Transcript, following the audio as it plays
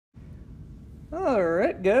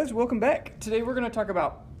Alright guys, welcome back. Today we're going to talk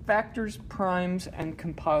about factors, primes, and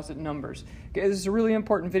composite numbers. Okay, this is a really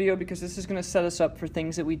important video because this is going to set us up for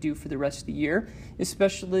things that we do for the rest of the year,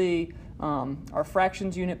 especially our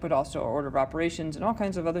fractions unit, but also our order of operations and all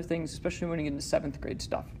kinds of other things, especially when you get into 7th grade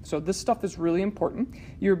stuff. So this stuff is really important.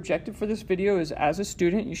 Your objective for this video is, as a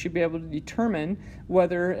student, you should be able to determine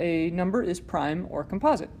whether a number is prime or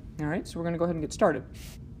composite. Alright, so we're going to go ahead and get started.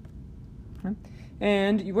 Okay.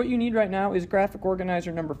 And what you need right now is graphic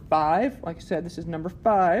organizer number 5. Like I said, this is number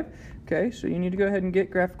 5. Okay, so you need to go ahead and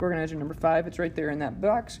get graphic organizer number 5. It's right there in that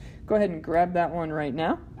box. Go ahead and grab that one right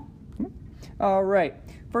now. All right,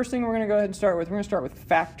 first thing we're going to go ahead and start with, we're going to start with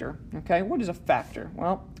factor. Okay, what is a factor?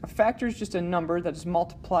 Well, a factor is just a number that is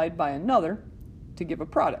multiplied by another to give a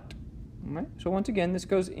product. All right, so once again, this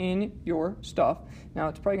goes in your stuff. Now,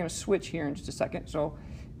 it's probably going to switch here in just a second. So,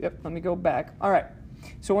 yep, let me go back. All right.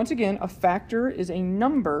 So once again, a factor is a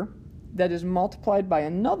number that is multiplied by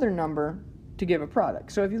another number to give a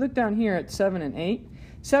product. So if you look down here at 7 and 8,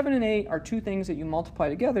 7 and 8 are two things that you multiply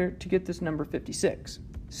together to get this number 56.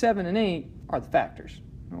 7 and 8 are the factors.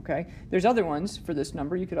 Okay. There's other ones for this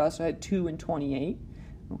number. You could also add 2 and 28.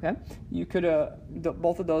 Okay. You could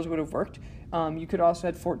both of those would have worked. You could also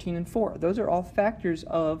add 14 and 4. Those are all factors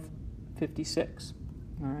of 56.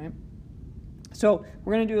 All right. So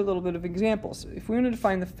we're going to do a little bit of examples. If we wanted to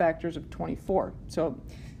find the factors of 24, so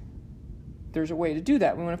there's a way to do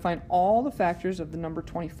that. We want to find all the factors of the number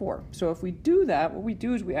 24. So if we do that, what we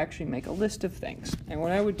do is we actually make a list of things. And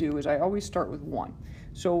what I would do is I always start with 1.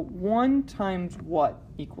 So 1 times what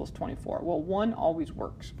equals 24? Well, 1 always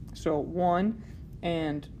works. So 1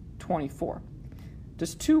 and 24.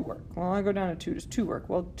 Does 2 work? Well, I go down to 2. Does 2 work?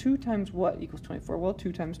 Well, 2 times what equals 24? Well,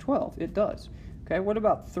 2 times 12. It does. Okay, what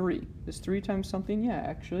about 3? Is 3 times something? Yeah,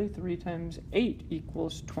 actually, 3 times 8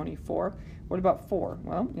 equals 24. What about 4?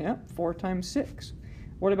 Well, yeah, 4 times 6.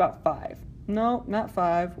 What about 5? No, not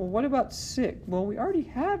 5. Well, what about 6? Well, we already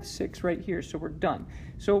have 6 right here, so we're done.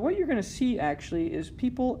 So what you're going to see, actually, is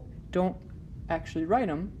people don't actually write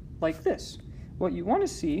them like this. What you want to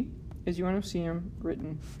see is you want to see them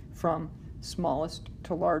written from smallest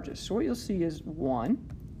to largest. So what you'll see is 1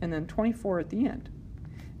 and then 24 at the end.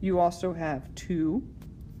 You also have 2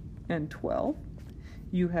 and 12.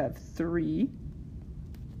 You have 3,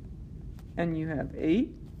 and you have 8,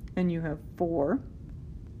 and you have 4,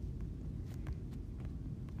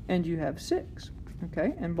 and you have 6.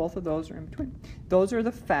 Okay, and both of those are in between. Those are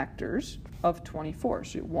the factors of 24.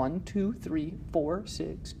 So 1, 2, 3, 4,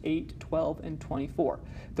 6, 8, 12, and 24.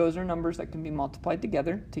 Those are numbers that can be multiplied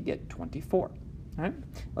together to get 24. All right,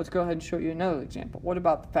 let's go ahead and show you another example. What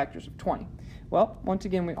about the factors of 20? Well, once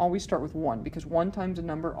again, we always start with 1 because 1 times a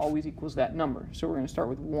number always equals that number. So we're going to start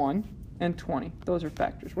with 1 and 20. Those are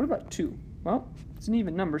factors. What about 2? Well, it's an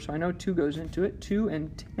even number, so I know 2 goes into it. 2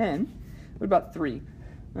 and 10. What about 3?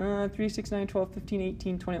 3, 6, 9, 12, 15,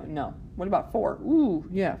 18, 21. No. What about 4? Ooh,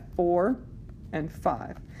 yeah, 4 and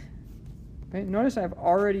 5. Okay, notice I've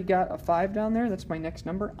already got a 5 down there. That's my next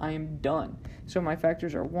number. I am done. So my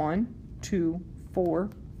factors are 1, 2, 4,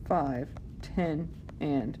 5, 10,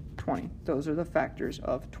 and 20. Those are the factors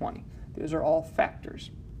of 20. Those are all factors.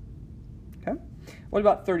 Okay. What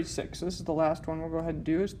about 36? So this is the last one we'll go ahead and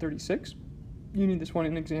do is 36. You need this one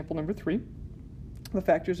in example number 3. The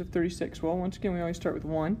factors of 36. Well, once again, we always start with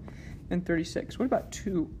 1 and 36. What about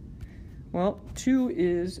 2? Well,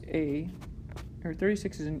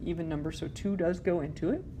 36 is an even number, so 2 does go into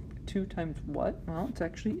it. 2 times what? Well, it's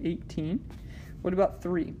actually 18. What about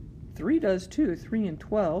 3? 3 does too. 3 and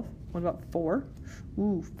 12. What about 4?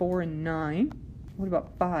 Ooh, 4 and 9. What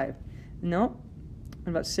about 5? Nope.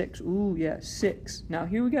 What about 6? Ooh, yeah, 6. Now,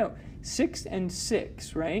 here we go. 6 and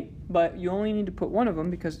 6, right? But you only need to put one of them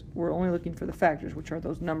because we're only looking for the factors, which are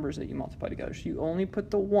those numbers that you multiply together. So you only put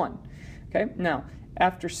the 1. Okay? Now,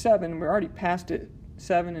 after 7, we're already past it.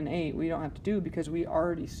 7 and 8 we don't have to do because we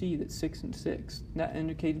already see that 6 and 6. That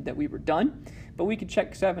indicated that we were done. But we could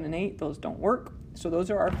check 7 and 8. Those don't work. So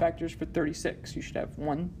those are our factors for 36. You should have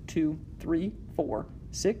 1, 2, 3, 4,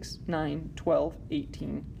 6, 9, 12,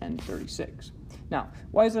 18, and 36. Now,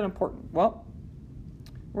 why is that important? Well,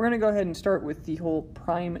 we're going to go ahead and start with the whole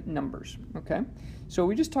prime numbers, okay? So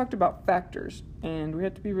we just talked about factors, and we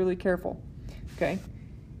have to be really careful, okay?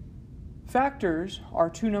 Factors are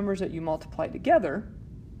two numbers that you multiply together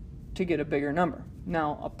to get a bigger number.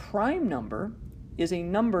 Now, a prime number is a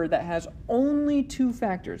number that has only 2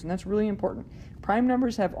 factors, and that's really important. Prime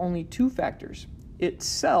numbers have only 2 factors: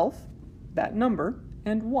 itself, that number,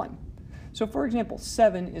 and 1. So for example,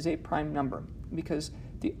 7 is a prime number because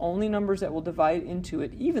the only numbers that will divide into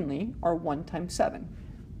it evenly are 1 times 7.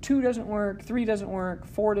 2 doesn't work, 3 doesn't work,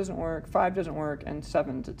 4 doesn't work, 5 doesn't work, and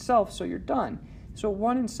 7's itself, so you're done. So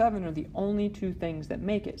 1 and 7 are the only two things that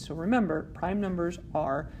make it. So remember, prime numbers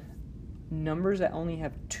are numbers that only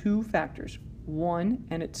have two factors, 1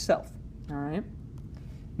 and itself. All right?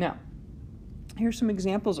 Now, here's some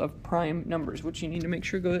examples of prime numbers, which you need to make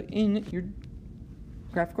sure go in your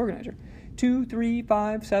graphic organizer. 2, 3,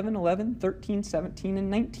 5, 7, 11, 13, 17, and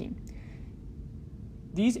 19.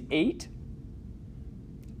 These 8,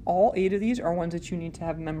 all 8 of these are ones that you need to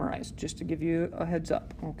have memorized, just to give you a heads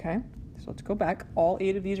up, okay? So let's go back. All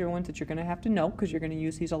 8 of these are ones that you're going to have to know because you're going to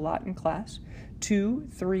use these a lot in class. 2,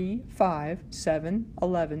 3, 5, 7,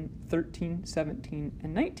 11, 13, 17,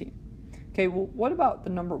 and 19. Okay, well, what about the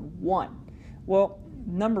number 1? Well,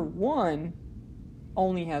 number 1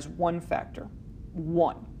 only has one factor,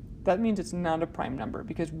 1. That means it's not a prime number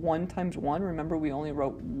because 1 times 1, remember we only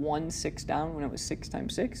wrote 1 6 down when it was 6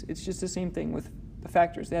 times 6. It's just the same thing with the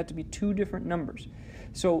factors. They have to be two different numbers.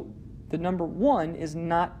 So the number 1 is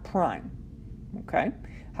not prime, okay?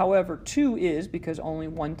 However, 2 is because only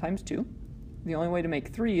 1 times 2. The only way to make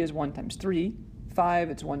 3 is 1 times 3. 5,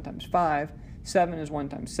 it's 1 times 5. 7 is 1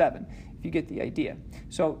 times 7, if you get the idea.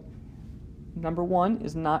 So number 1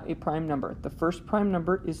 is not a prime number. The first prime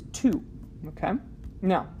number is 2, okay?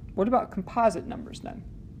 Now, what about composite numbers then?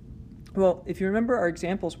 Well, if you remember our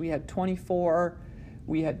examples, we had 24,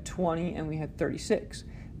 we had 20, and we had 36.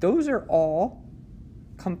 Those are all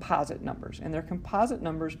composite numbers, and they're composite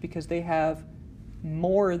numbers because they have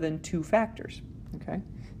more than two factors, okay?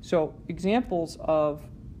 So examples of,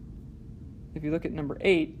 if you look at number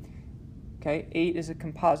 8, okay, 8 is a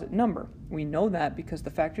composite number. We know that because the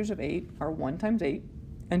factors of 8 are 1 times 8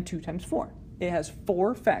 and 2 times 4. It has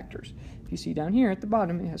 4 factors. If you see down here at the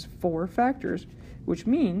bottom, it has 4 factors, which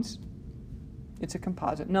means it's a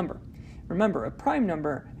composite number. Remember, a prime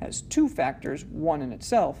number has 2 factors, 1 in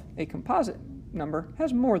itself. A composite number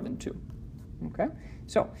has more than 2. Okay?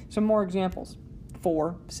 So, some more examples.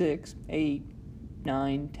 4, 6, 8,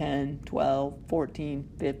 9, 10, 12, 14,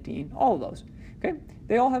 15, all of those. Okay?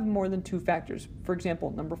 They all have more than 2 factors. For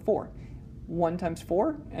example, number 4, 1 times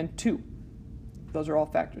 4 and 2. Those are all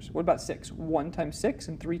factors. What about 6? 1 times 6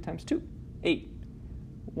 and 3 times 2. 8.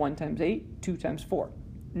 1 times 8, 2 times 4.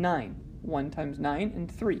 9. 1 times 9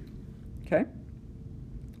 and 3. Okay?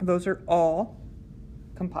 Those are all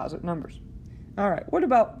composite numbers. All right, what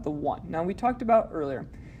about the 1? Now, we talked about earlier,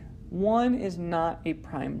 1 is not a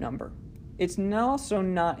prime number. It's also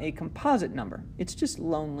not a composite number. It's just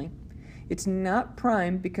lonely. It's not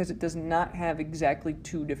prime because it does not have exactly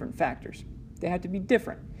 2 different factors. They have to be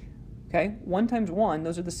different. Okay? 1 times 1,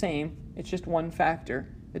 those are the same. It's just one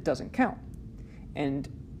factor. It doesn't count. And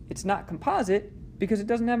it's not composite because it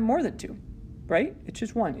doesn't have more than 2. Right? It's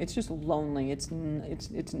just 1. It's just lonely. It's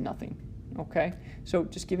nothing. Okay? So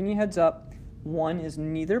just giving you a heads up, 1 is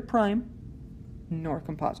neither prime nor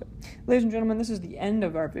composite. Ladies and gentlemen, this is the end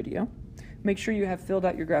of our video. Make sure you have filled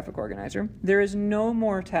out your graphic organizer. There is no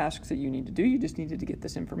more tasks that you need to do. You just needed to get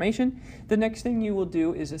this information. The next thing you will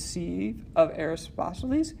do is a sieve of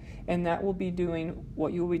Aristophanes, and that will be doing,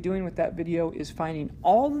 what you will be doing with that video is finding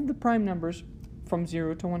all of the prime numbers from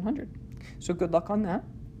 0 to 100. So good luck on that.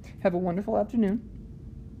 Have a wonderful afternoon.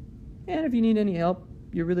 And if you need any help,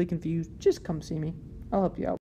 you're really confused, just come see me. I'll help you out.